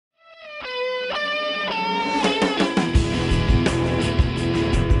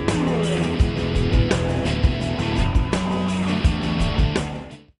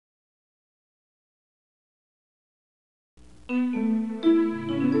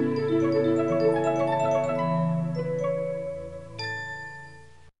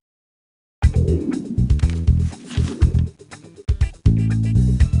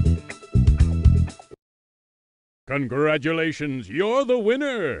Congratulations, you're the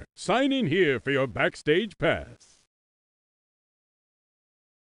winner! Sign in here for your backstage pass.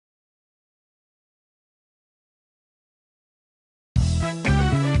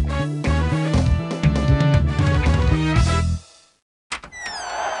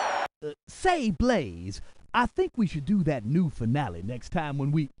 Say, Blaze, I think we should do that new finale next time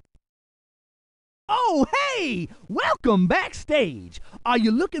when we... Oh, hey! Welcome backstage! Are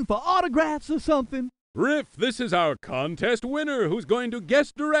you looking for autographs or something? Riff, this is our contest winner who's going to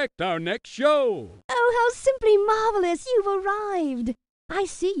guest direct our next show. Oh, how simply marvelous! You've arrived! I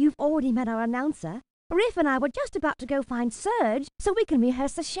see you've already met our announcer. Riff and I were just about to go find Serge so we can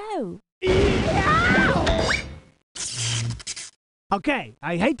rehearse the show. Okay,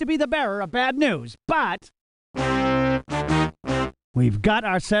 I hate to be the bearer of bad news, but we've got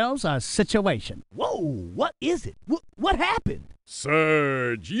ourselves a situation. Whoa, what is it? What happened?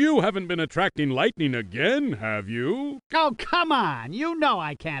 Serge, you haven't been attracting lightning again, have you? Oh, come on. You know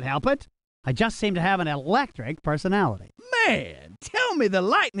I can't help it. I just seem to have an electric personality. Man, tell me the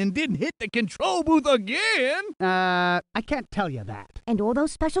lightning didn't hit the control booth again. I can't tell you that. And all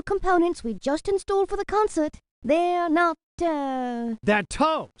those special components we just installed for the concert, they're not, They're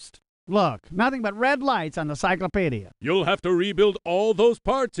toast. Look, nothing but red lights on the cyclopedia. You'll have to rebuild all those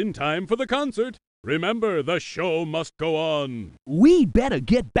parts in time for the concert. Remember, the show must go on. We'd better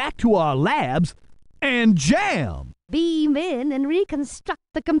get back to our labs and jam. beam in and reconstruct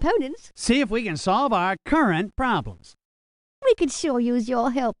the components. See if we can solve our current problems. We could sure use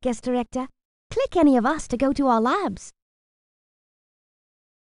your help, guest director. Click any of us to go to our labs.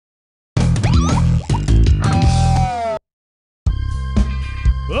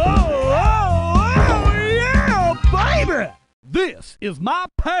 Oh, yeah, baby! This is my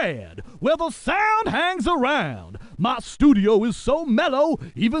pad, where the sound hangs around. My studio is so mellow,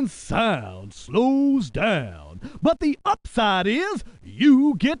 even sound slows down. But the upside is,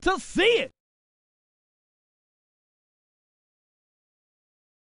 you get to see it.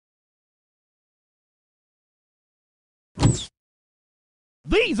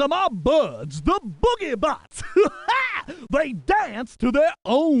 These are my buds, the Boogie Bots. They dance to their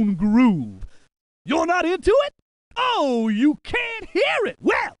own groove. You're not into it? Oh, you can't hear it.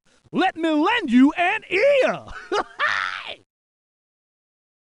 Well, let me lend you an ear.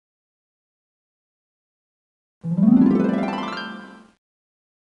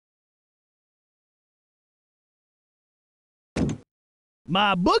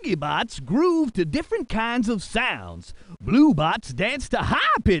 My Boogie Bots groove to different kinds of sounds. Blue Bots dance to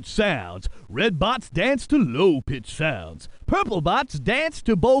high-pitched sounds. Red Bots dance to low-pitched sounds. Purple Bots dance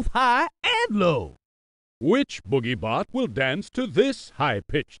to both high and low. Which Boogie Bot will dance to this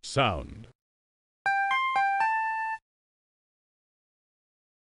high-pitched sound?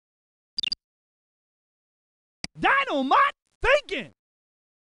 Dynamite thinking!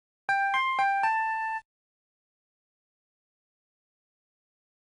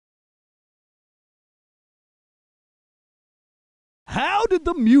 How did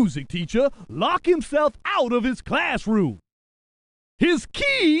the music teacher lock himself out of his classroom? His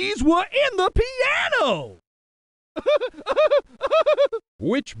keys were in the piano!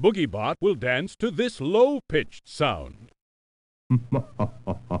 Which Boogie Bot will dance to this low-pitched sound?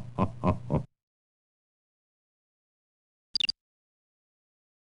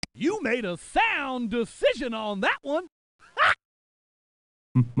 You made a sound decision on that one!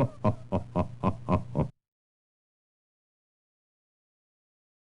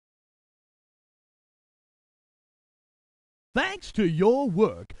 Thanks to your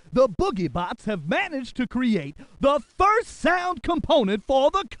work, the Boogie Bots have managed to create the first sound component for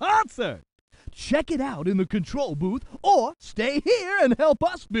the concert. Check it out in the control booth or stay here and help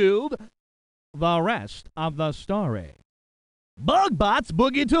us build the rest of the story. Bug Bots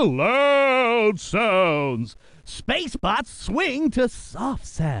boogie to loud sounds. Space Bots swing to soft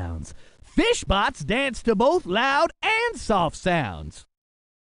sounds. Fish Bots dance to both loud and soft sounds.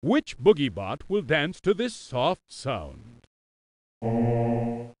 Which Boogie Bot will dance to this soft sound?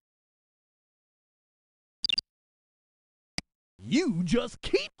 You just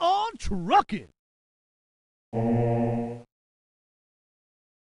keep on trucking.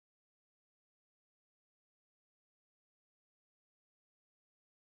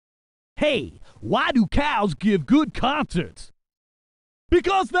 Hey, why do cows give good concerts?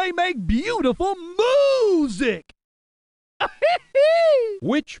 Because they make beautiful music.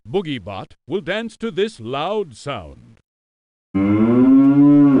 Which Boogie Bot will dance to this loud sound?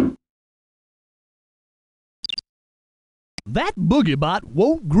 That Boogie Bot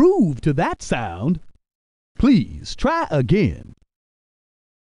won't groove to that sound. Please try again.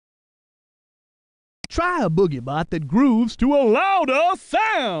 Try a boogie bot that grooves to a louder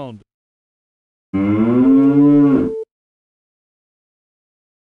sound.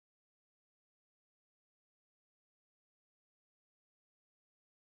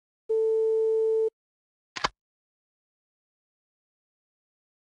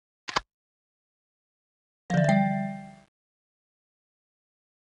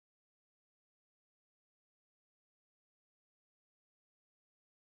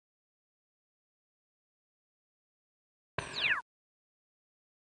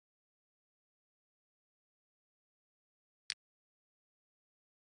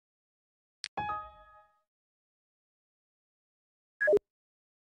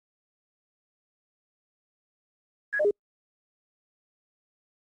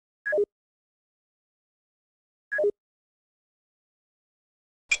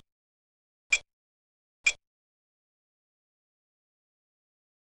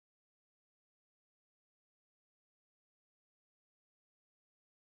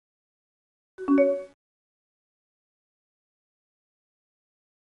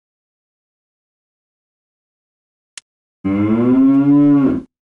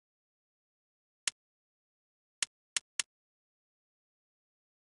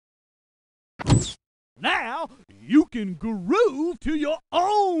 Now you can groove to your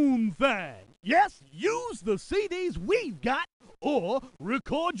own thing. Yes, use the CDs we've got or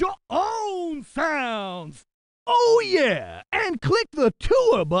record your own sounds. Oh yeah, and click the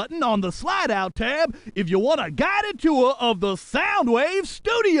tour button on the slide out tab if you want a guided tour of the Soundwave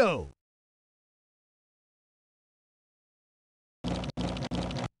studio.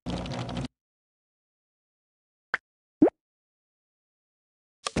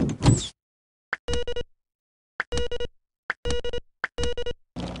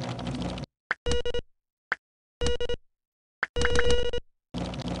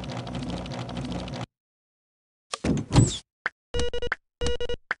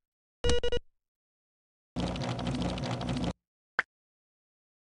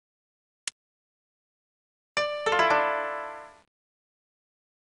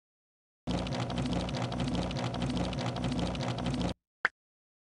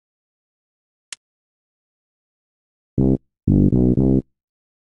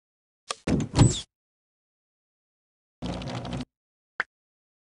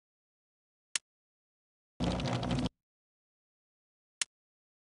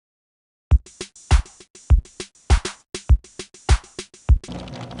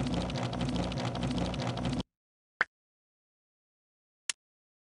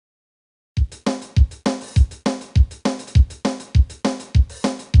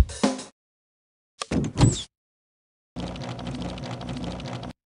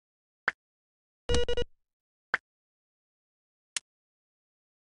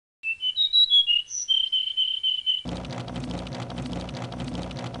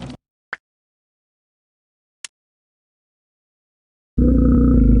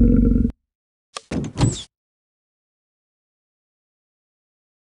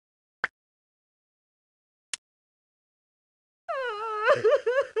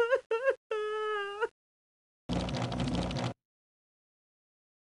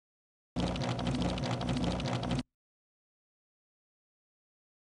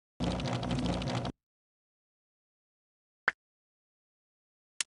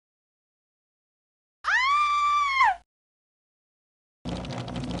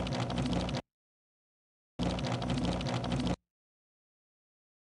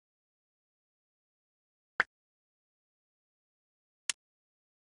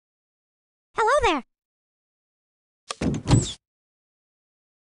 Hello there.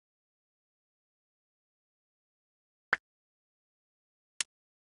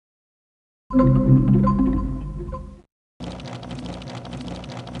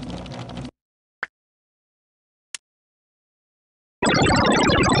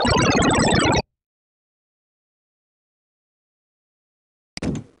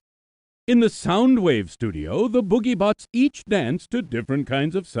 In the Soundwave studio, the boogie bots each dance to different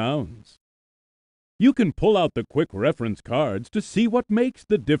kinds of sounds. You can pull out the quick reference cards to see what makes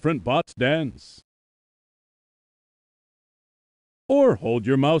the different bots dance. Or hold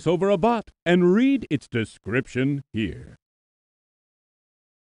your mouse over a bot and read its description here.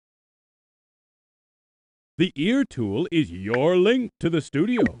 The ear tool is your link to the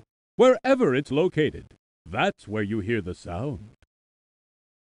studio. Wherever it's located, that's where you hear the sound.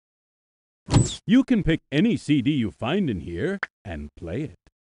 You can pick any CD you find in here and play it.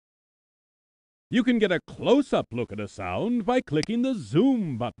 You can get a close-up look at a sound by clicking the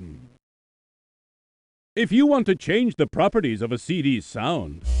zoom button. If you want to change the properties of a CD's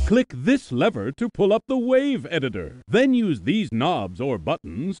sound, click this lever to pull up the wave editor. Then use these knobs or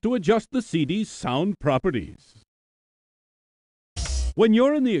buttons to adjust the CD's sound properties. When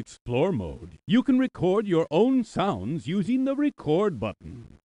you're in the Explore mode, you can record your own sounds using the Record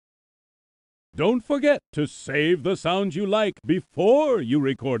button. Don't forget to save the sounds you like before you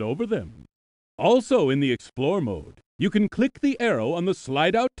record over them. Also in the Explore mode, you can click the arrow on the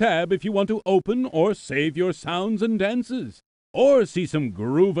Slide Out tab if you want to open or save your sounds and dances, or see some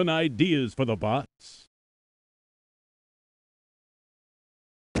groovin' ideas for the bots.